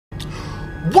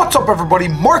What's up, everybody?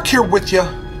 Mark here with you.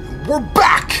 We're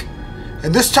back,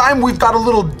 and this time we've got a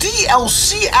little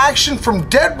DLC action from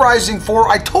Dead Rising 4.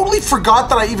 I totally forgot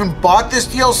that I even bought this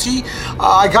DLC.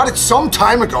 I got it some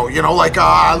time ago, you know, like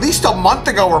at least a month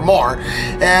ago or more,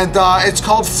 and it's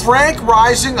called Frank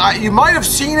Rising. You might have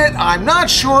seen it, I'm not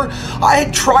sure. I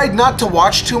had tried not to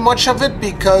watch too much of it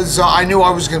because I knew I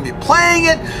was going to be playing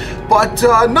it, but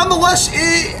nonetheless,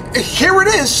 here it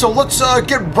is. So let's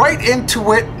get right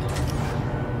into it.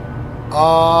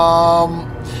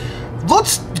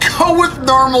 Let's go with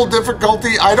normal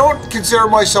difficulty. I don't consider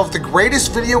myself the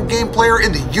greatest video game player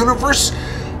in the universe.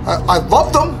 I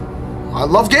love them. I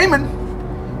love gaming.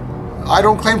 I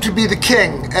don't claim to be the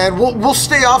king, and we'll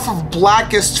stay off of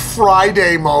Blackest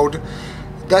Friday mode.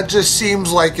 That just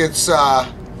seems like it's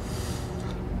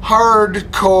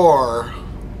hardcore.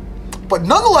 But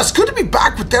nonetheless, good to be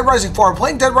back with Dead Rising 4. I'm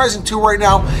playing Dead Rising 2 right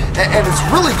now, and it's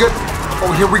really good.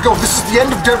 Oh, here we go. This is the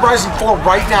end of Dead Rising 4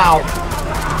 right now.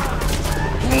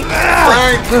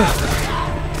 Frank!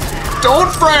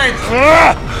 Don't, Frank!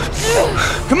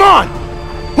 Come on!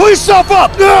 Pull yourself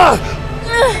up!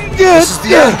 This is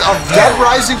the end of Dead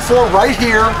Rising 4 right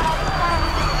here.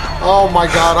 Oh my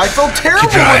god, I felt terrible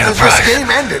when this game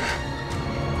ended.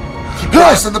 Keep your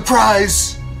eyes on the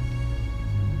prize.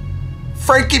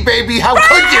 Frankie, baby, how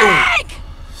could you?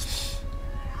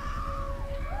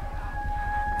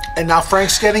 And now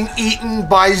Frank's getting eaten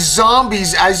by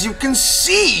zombies, as you can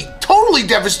see. Totally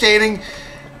devastating.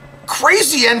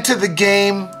 Crazy end to the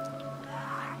game.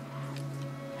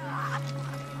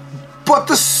 But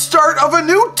the start of a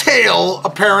new tale,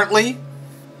 apparently.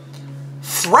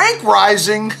 Frank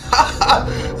Rising.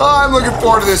 Oh, I'm looking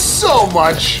forward to this so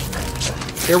much.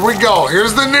 Here we go.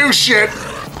 Here's the new shit.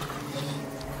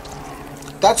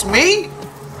 That's me?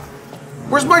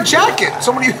 Where's my jacket?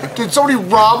 Did somebody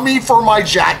rob me for my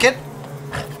jacket?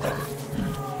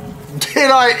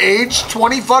 Did I age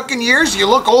 20 fucking years? You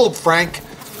look old, Frank.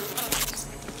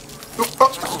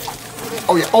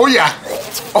 Oh yeah, oh yeah.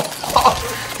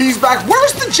 Oh, he's back.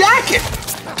 Where's the jacket?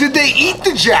 Did they eat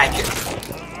the jacket?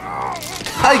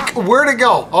 Like, where'd it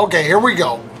go? Okay, here we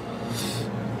go.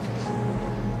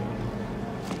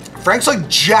 Frank's like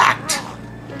jacked.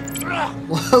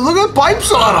 Look at the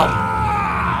pipes on him.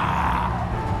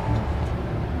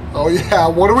 Oh yeah,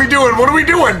 what are we doing? What are we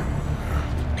doing?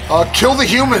 Kill the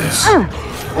humans. There's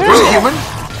a human.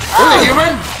 There's a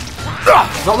human.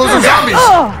 No, those are zombies.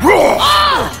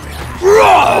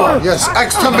 Yes,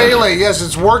 X to melee. Yes,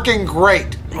 it's working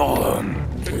great. Revenge.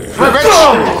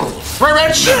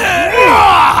 Revenge.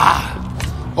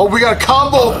 Oh, we got a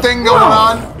combo thing going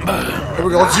on. Here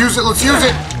we go. Let's use it. Let's use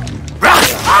it.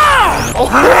 Oh,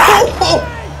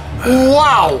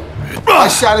 wow. I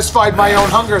satisfied my own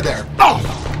hunger there.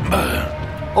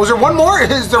 Oh, is there one more?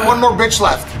 Is there one more bitch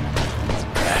left?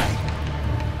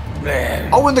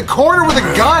 Oh, in the corner with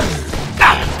a gun.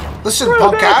 Listen,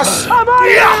 punk ass.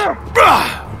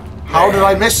 How did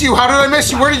I miss you? How did I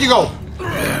miss you? Where did you go?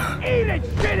 Eat it,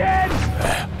 shithead!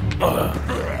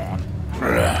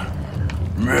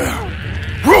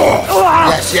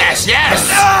 Yes, yes, yes!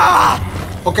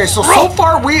 Okay, so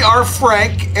far we are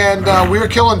Frank, and we are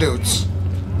killing dudes.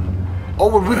 Oh,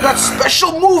 we've got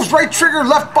special moves, right trigger,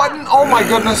 left button. Oh my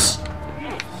goodness.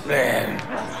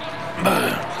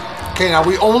 Okay, now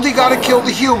we only gotta kill the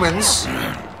humans.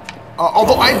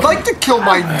 Although I'd like to kill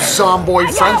my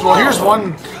zomboid friends. Well, here's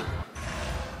one.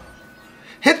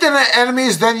 Hit the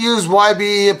enemies, then use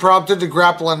YB prompted to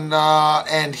grapple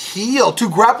and heal. To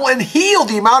grapple and heal,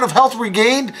 the amount of health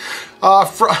regained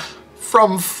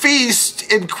from feast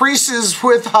increases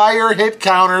with higher hit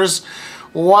counters.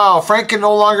 Wow, Frank can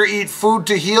no longer eat food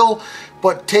to heal,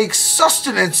 but takes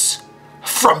sustenance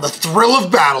from the thrill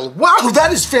of battle. Wow,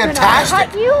 that is fantastic.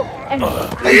 Cut you and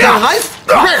Hey, you got a knife?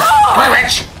 Come here,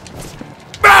 Rich.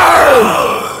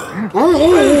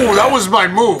 Ooh, that was my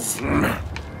move.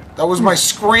 That was my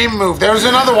scream move. There's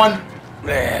another one.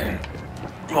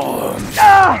 Oh,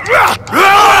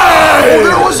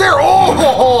 there was there.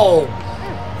 Oh,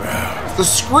 the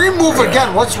scream move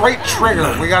again. What's right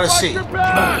trigger? We gotta see.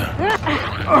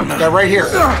 That right here.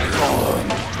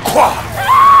 Oh,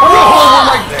 we're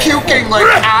like puking like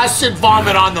acid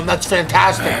vomit on them. That's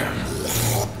fantastic.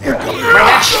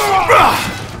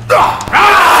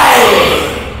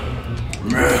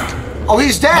 Oh,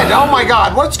 he's dead. Oh my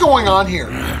god. What's going on here?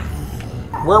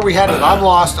 Where are we headed? I'm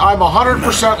lost. I'm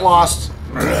 100% lost.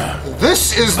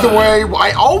 This is the way.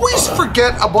 I always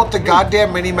forget about the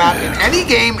goddamn minimap. In any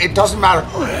game, it doesn't matter.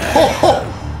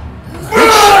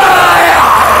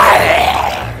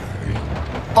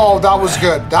 Oh, that was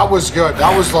good. That was good.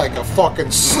 That was like a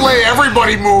fucking slay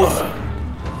everybody move.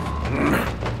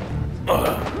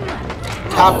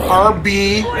 Tap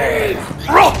RB. Okay,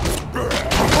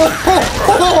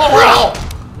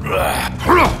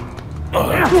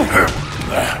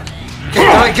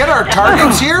 can I get our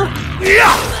targets here? Oh,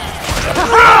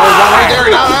 one right there.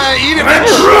 Eat it,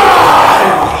 bitch.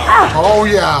 Oh,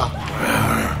 yeah.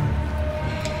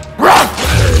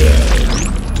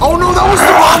 Oh, no, that was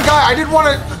the wrong guy. I didn't want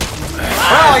to...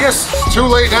 Well, I guess it's too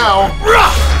late now.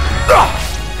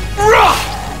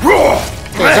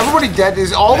 Okay, is everybody dead?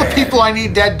 Is all the people I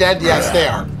need dead? Yes, they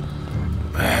are.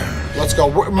 Let's go.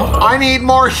 I need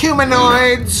more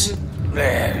humanoids.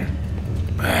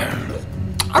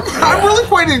 I'm really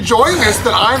quite enjoying this,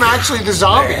 that I'm actually the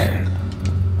zombie.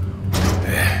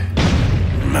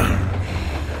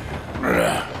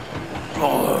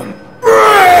 Oh,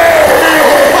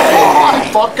 I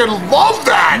fucking love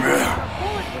that!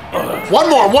 One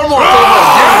more.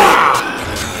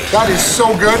 That is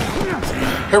so good.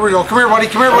 Here we go. Come here, buddy.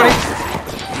 Oh,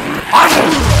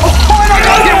 and I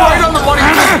got him right on the money.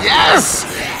 Yes!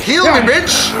 Heal me,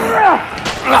 bitch.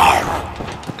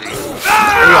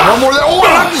 One more there. Oh, I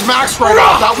got this max right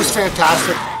off. That was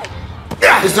fantastic.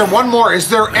 Is there one more? Is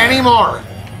there any more?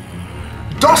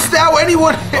 Dost thou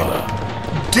anyone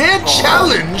dare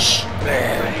challenge?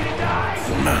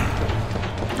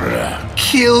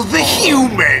 Kill the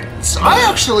humans. I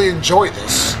actually enjoy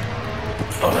this.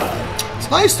 It's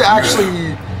nice to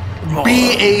actually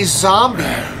be a zombie.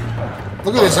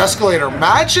 Look at this escalator.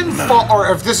 Imagine or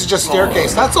if this is just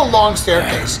staircase. That's a long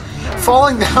staircase.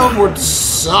 Falling down would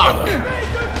suck.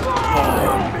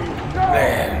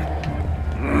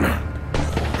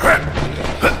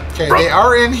 Okay, they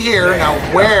are in here. Now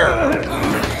where?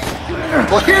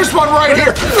 Well, here's one right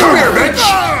here. Come here, bitch.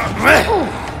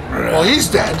 Well, he's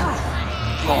dead.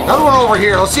 Another one over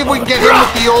here. Let's see if we can get him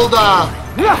with the old, move!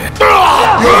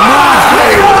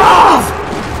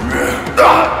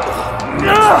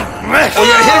 Oh,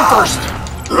 yeah, hit him first.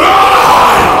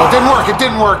 Oh, it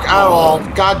didn't work at all.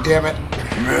 God damn it.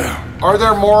 Are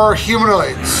there more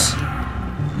humanoids?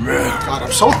 God,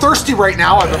 I'm so thirsty right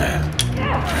now.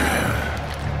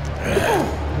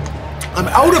 I'm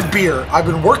out of beer. I've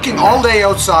been working all day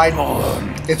outside.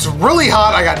 It's really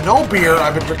hot. I got no beer.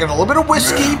 I've been drinking a little bit of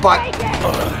whiskey, but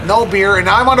no beer. And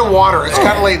now I'm underwater. It's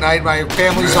kind of late night. My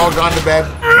family's all gone to bed.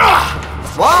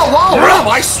 Whoa, am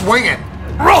I swinging?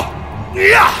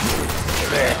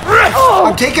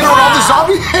 I'm taking out all the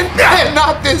zombies and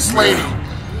not this lady.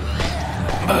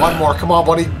 One more. Come on,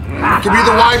 buddy. Give me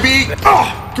the YB.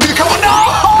 Give me the... Come on. No!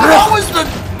 That was the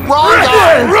wrong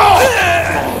guy.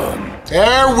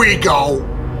 There we go.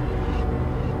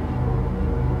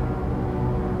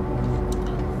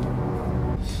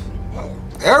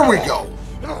 There we go.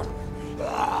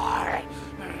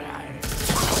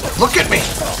 Look at me.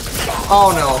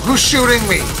 Oh no, who's shooting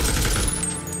me?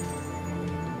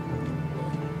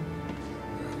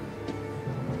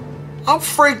 I'm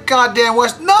Frank goddamn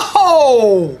West.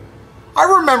 No! I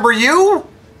remember you.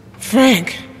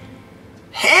 Frank.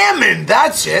 Hammond,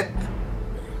 that's it.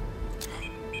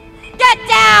 Get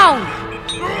down!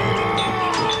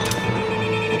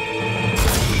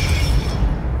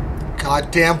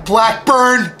 Goddamn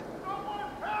Blackburn!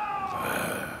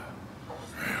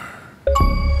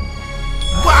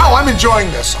 Wow, I'm enjoying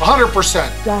this,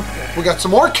 100%. Doctor, We got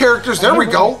some more characters, there we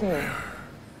go.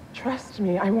 Trust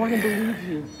me, I want to believe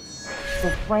you.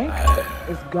 But Frank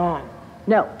is gone.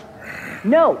 No.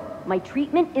 My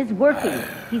treatment is working.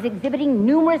 He's exhibiting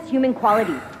numerous human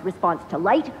qualities. Response to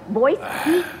light, voice,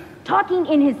 heat, talking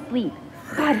in his sleep.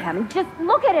 God, Hammond, just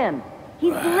look at him.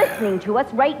 He's listening to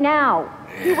us right now.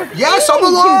 Yes, I'm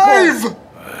alive!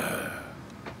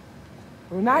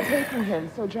 We're not taking him,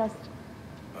 so just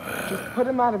put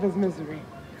him out of his misery.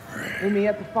 Meet me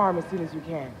at the farm as soon as you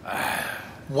can.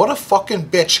 What a fucking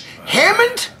bitch.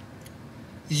 Hammond?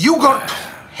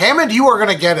 Hammond, you are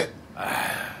gonna get it.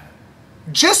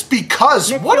 Just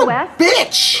because. Mr. What a West?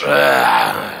 bitch!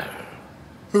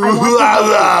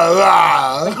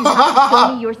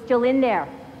 Tell me you're still in there.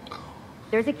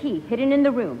 There's a key hidden in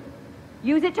the room.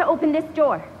 Use it to open this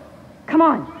door. Come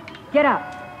on, get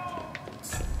up.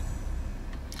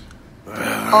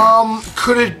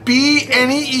 Could it be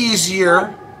any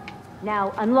easier?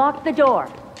 Now unlock the door.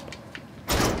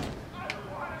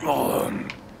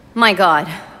 My God.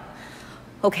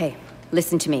 Okay,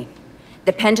 listen to me.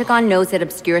 The Pentagon knows that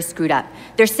Obscura screwed up.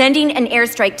 They're sending an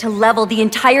airstrike to level the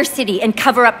entire city and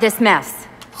cover up this mess.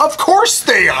 Of course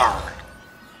they are.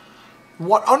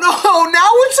 What? Oh no,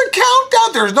 now it's a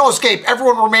countdown. There's no escape.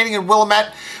 Everyone remaining in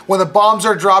Willamette when the bombs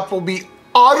are dropped will be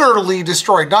utterly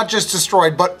destroyed. Not just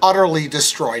destroyed, but utterly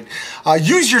destroyed.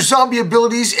 Use your zombie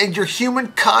abilities and your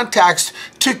human contacts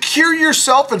to cure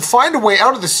yourself and find a way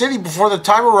out of the city before the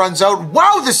timer runs out.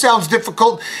 Wow, this sounds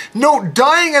difficult. Note,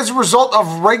 dying as a result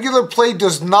of regular play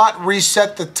does not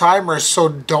reset the timer, so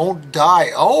don't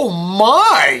die. Oh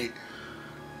my!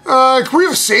 Can we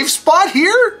have a safe spot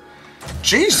here?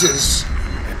 Jesus.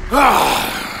 1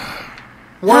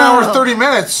 hour, 30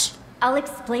 minutes. I'll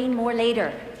explain more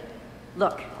later.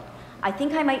 Look, I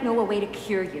think I might know a way to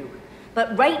cure you.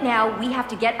 But right now, we have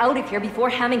to get out of here before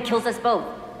Hammond kills us both.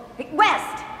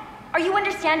 West, are you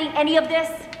understanding any of this?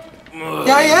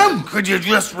 Yeah, I am. Could you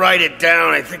just write it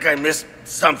down? I think I missed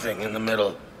something in the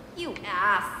middle. You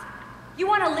ass. You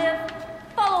want to live?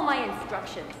 Follow my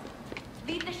instructions.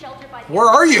 Leave the shelter by the... Where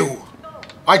are you?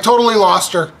 I totally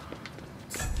lost her.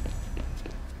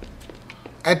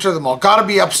 Enter the mall. Gotta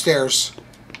be upstairs.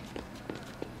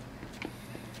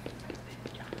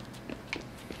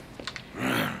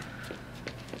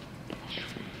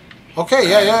 Okay,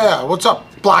 yeah. What's up,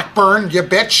 Blackburn, you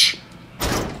bitch?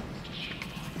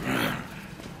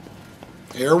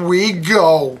 Here we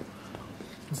go.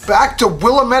 Back to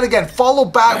Willamette again. Follow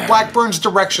back Blackburn's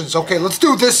directions. Okay, let's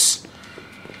do this.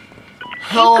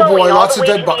 Oh boy, lots of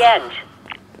dead bodies.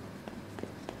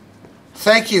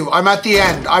 Thank you. I'm at the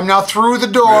end. I'm now through the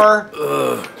door.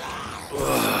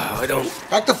 I don't...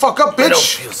 Back the fuck up, bitch. I don't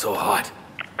feel so hot.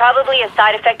 Probably a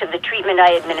side effect of the treatment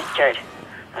I administered.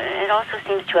 It also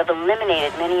seems to have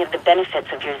eliminated many of the benefits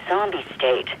of your zombie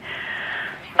state.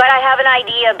 But I have an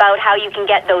idea about how you can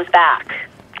get those back.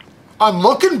 I'm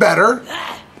looking better.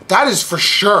 That is for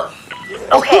sure. Okay.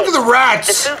 Oh, look at the rats.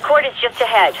 The food court is just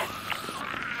ahead.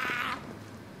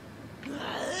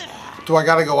 Do I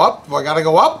gotta go up? Do I gotta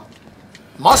go up?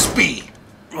 Must be.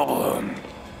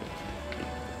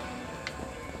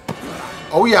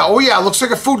 Oh yeah. Looks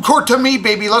like a food court to me,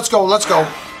 baby. Let's go.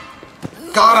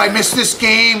 God, I miss this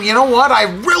game. You know what? I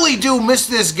really do miss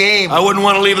this game. I wouldn't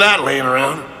want to leave that laying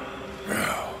around.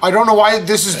 I don't know why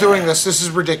this is doing this. This is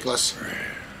ridiculous.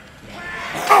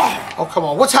 Oh, come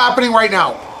on. What's happening right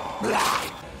now?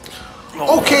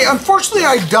 Okay, unfortunately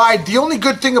I died. The only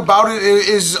good thing about it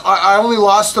is I only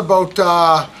lost about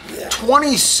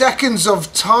 20 seconds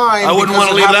of time. I wouldn't want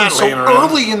to leave that so laying around.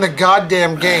 early in the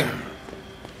goddamn game.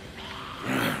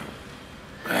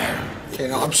 Okay,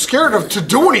 now I'm scared to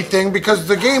do anything because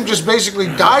the game just basically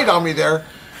died on me there.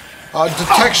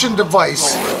 Detection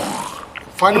device.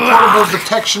 Find a portable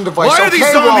detection device. Why are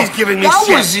these zombies giving me that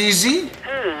shit? was easy.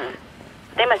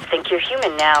 They must think you're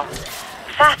human now.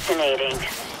 Fascinating.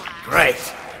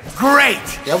 Great.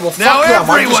 Yeah, well, Now fuck them. I'm just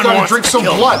everyone gonna wants drink to some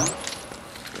kill blood. me.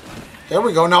 There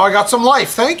we go. Now I got some life.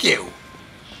 Thank you.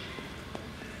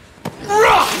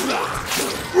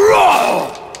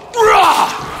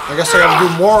 I guess I gotta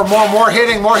do more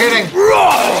hitting.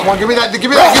 Come on, give me that.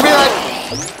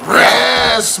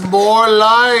 Yes, more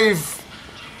life.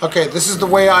 Okay, this is the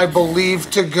way I believe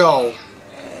to go.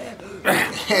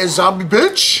 Hey, zombie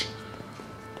bitch.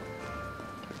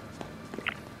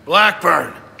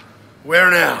 Blackburn. Where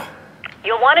now?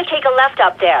 You'll want to take a left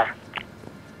up there.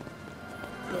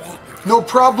 No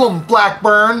problem,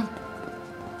 Blackburn.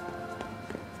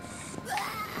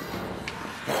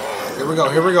 Here we go.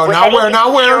 We're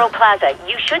Now where? Hero Plaza.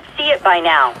 You should see it by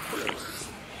now.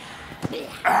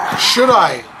 Should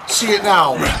I see it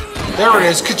now? There it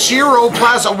is, Kachiro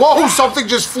Plaza. Whoa, something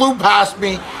just flew past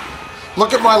me.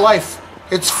 Look at my life.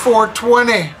 It's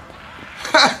 4:20.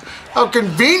 How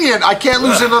convenient. I can't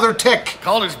lose another tick.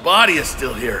 Calder's body is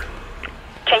still here.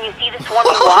 Can you see the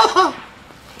swarming wasp?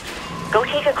 Go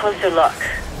take a closer look.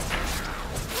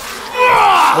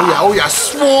 Oh yeah,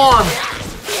 swarm.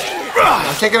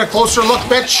 I'm taking a closer look,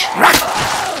 bitch.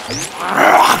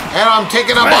 And I'm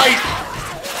taking a bite.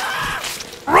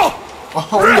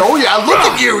 Oh yeah, look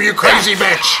at you crazy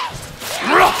bitch.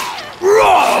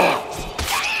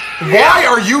 Why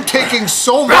are you taking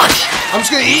so much? I'm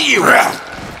just gonna eat you.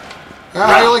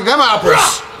 How do you like them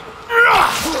apples?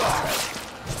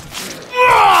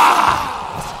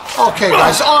 Okay,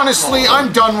 guys, honestly,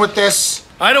 I'm done with this.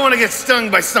 I don't want to get stung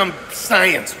by some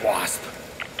science wasp.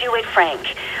 Do it,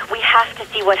 Frank. We have to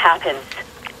see what happens.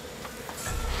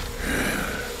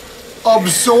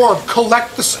 Absorb,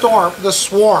 collect the swarm.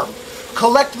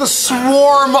 Collect the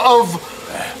swarm of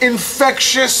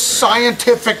infectious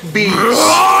scientific bees.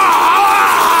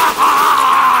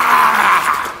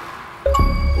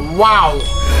 Wow.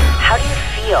 How do you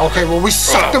feel? Okay, well, we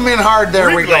sucked them in hard.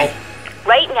 There we go.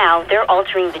 Right now, they're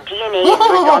altering the DNA of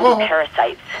your zombie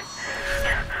parasites.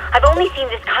 I've only seen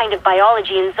this kind of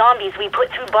biology in zombies we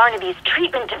put through Barnaby's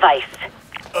treatment device.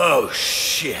 Oh,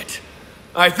 shit.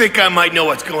 I think I might know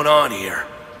what's going on here.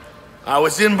 I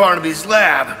was in Barnaby's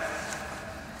lab.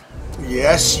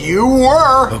 Yes, you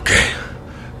were. Okay,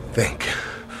 think.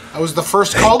 That was the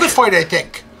first call to fight, I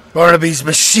think. Barnaby's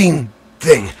machine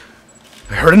thing.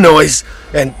 I heard a noise,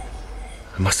 and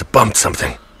I must have bumped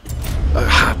something. A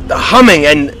humming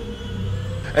and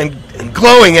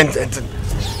glowing and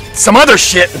some other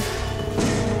shit.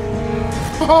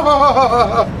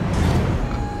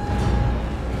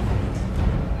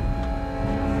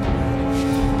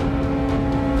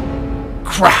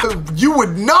 Crap. You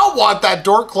would not want that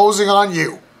door closing on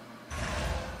you.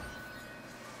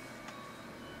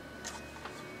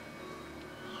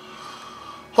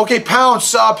 Okay,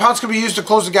 Pounce. Pounce can be used to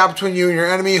close the gap between you and your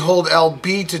enemy. Hold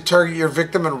LB to target your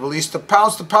victim and release the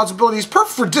Pounce. The Pounce ability is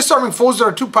perfect for disarming foes that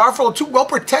are too powerful or too well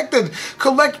protected.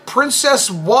 Collect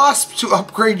Princess Wasp to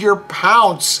upgrade your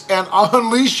Pounce and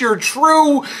unleash your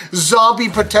true zombie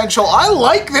potential. I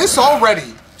like this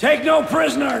already. Take no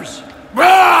prisoners. I'm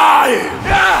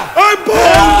boned!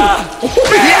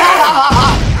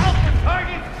 Yeah!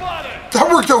 That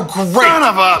worked out great. Son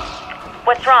of a...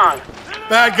 What's wrong?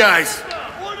 Bad guys.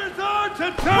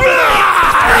 Don't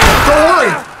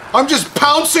worry. I'm just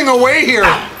pouncing away here.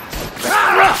 I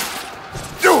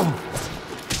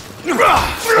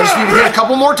just need to hit a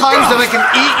couple more times, then I can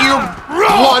eat your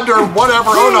blood or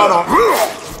whatever. Oh, no.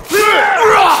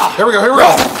 Here we go.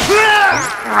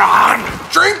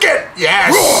 Drink it!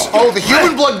 Yes! Oh, the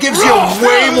human blood gives you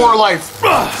way more life.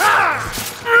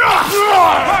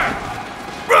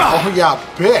 Oh, yeah,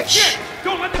 bitch.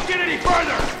 Don't let them get any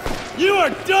further. You are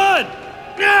done.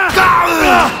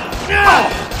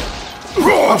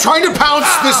 I'm trying to pounce.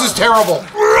 This is terrible.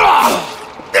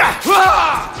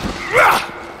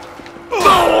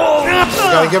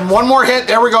 Gotta give him one more hit.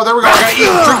 There we go. I gotta eat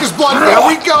and drink his blood. There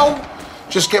we go.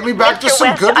 Just get me back to Mr. some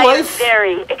West, good I am life.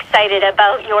 very excited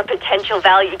about your potential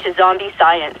value to zombie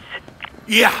science.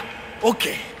 Yeah,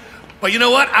 okay. But you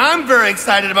know what? I'm very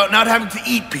excited about not having to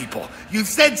eat people. You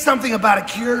said something about a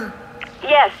cure?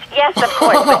 Yes, of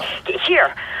course. But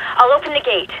here, I'll open the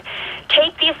gate.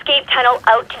 Take the escape tunnel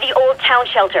out to the old town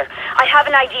shelter. I have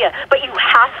an idea, but you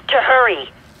have to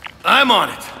hurry. I'm on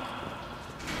it.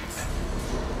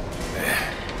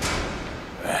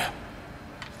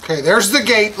 Okay, there's the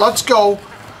gate. Let's go.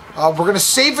 We're gonna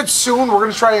save it soon. We're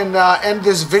gonna try and end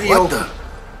this video. What the?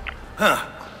 Huh.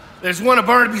 There's one of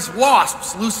Barnaby's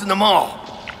wasps loose in the mall.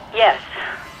 Yes.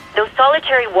 Those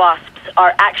solitary wasps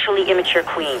are actually immature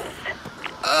queens.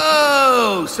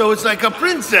 Oh, so it's like a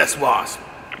princess wasp.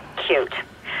 Cute.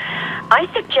 I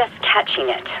suggest catching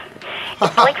it.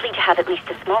 It's likely to have at least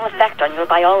a small effect on your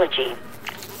biology.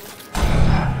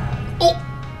 Oh,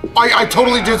 I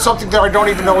totally did something there. I don't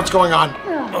even know what's going on.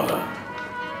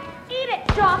 Eat it,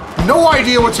 Doc. No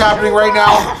idea what's happening right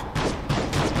now.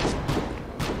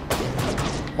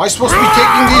 Am I supposed to be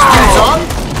taking these dudes on?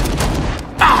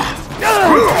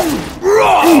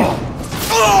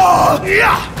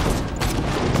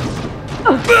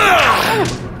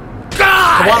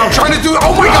 Come on, I'm trying to do...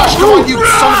 Oh my gosh, come on, you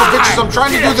son of a bitches. I'm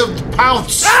trying to do the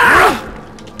pounce.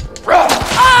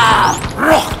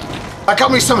 That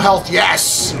got me some health,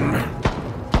 yes.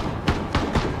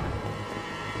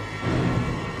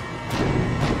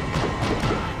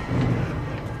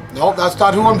 Nope, that's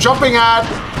not who I'm jumping at.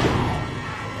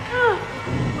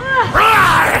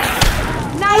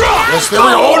 Yes, there we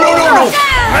go. Oh, no.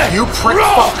 You prick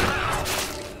fuck.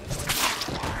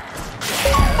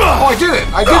 Oh, I did it.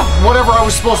 I did whatever I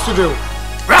was supposed to do.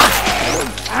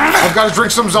 I've got to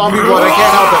drink some zombie blood. I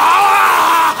can't help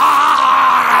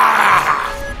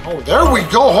it. Oh, there we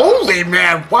go. Holy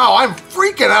man. Wow, I'm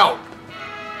freaking out.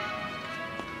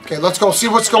 Okay, let's go see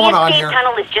what's going on here. The escape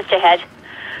tunnel is just ahead.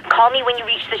 Call me when you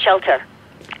reach the shelter.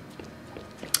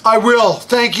 I will.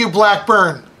 Thank you,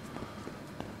 Blackburn.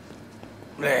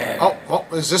 Oh,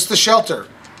 is this the shelter?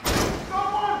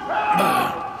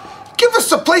 Give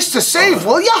us a place to save,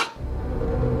 will ya?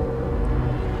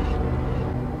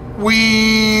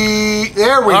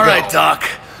 There we go. All right, Doc.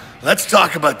 Let's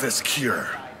talk about this cure.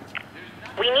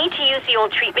 We need to use the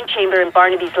old treatment chamber in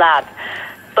Barnaby's lab,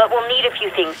 but we'll need a few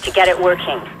things to get it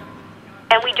working.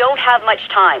 And we don't have much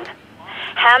time.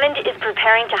 Hammond is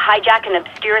preparing to hijack an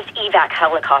Obscurus evac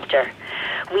helicopter.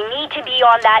 We need to be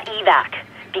on that evac,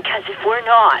 because if we're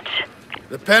not...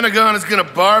 The Pentagon is gonna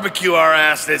barbecue our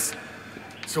asses.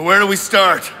 So where do we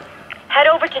start? Head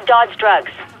over to Dodd's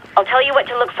Drugs. I'll tell you what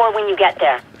to look for when you get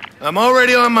there. I'm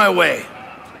already on my way.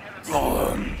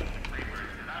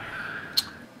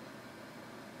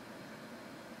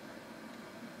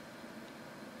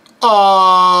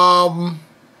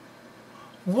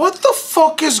 What the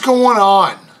fuck is going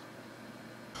on?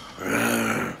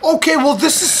 Okay, well,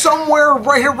 this is somewhere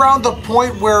right around the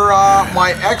point where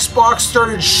my Xbox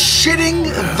started shitting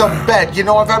the bed. You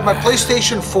know, I've had my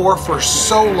PlayStation 4 for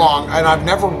so long, and I've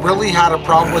never really had a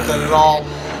problem with it at all.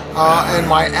 And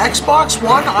my Xbox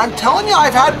One, I'm telling you,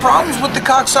 I've had problems with the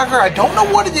cocksucker. I don't know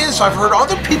what it is. I've heard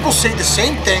other people say the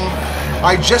same thing.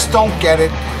 I just don't get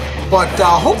it. But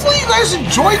hopefully you guys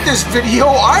enjoyed this video.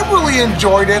 I really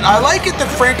enjoyed it. I like it that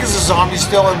Frank is a zombie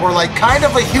still, and we're like kind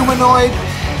of a humanoid.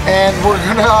 And we're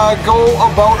gonna go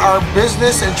about our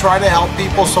business and try to help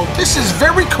people. So this is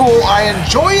very cool. I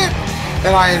enjoy it,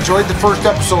 and I enjoyed the first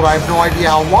episode. I have no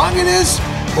idea how long it is,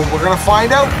 but we're gonna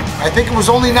find out. I think it was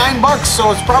only $9,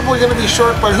 so it's probably gonna be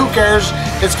short, but who cares?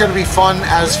 It's gonna be fun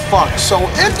as fuck. So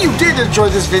if you did enjoy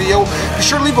this video, be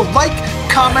sure to leave a like,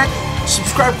 comment,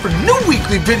 subscribe for new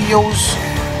weekly videos.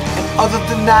 And other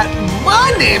than that,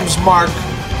 my name's Mark,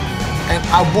 and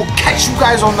I will catch you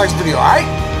guys on the next video, alright?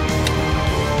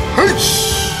 Peace!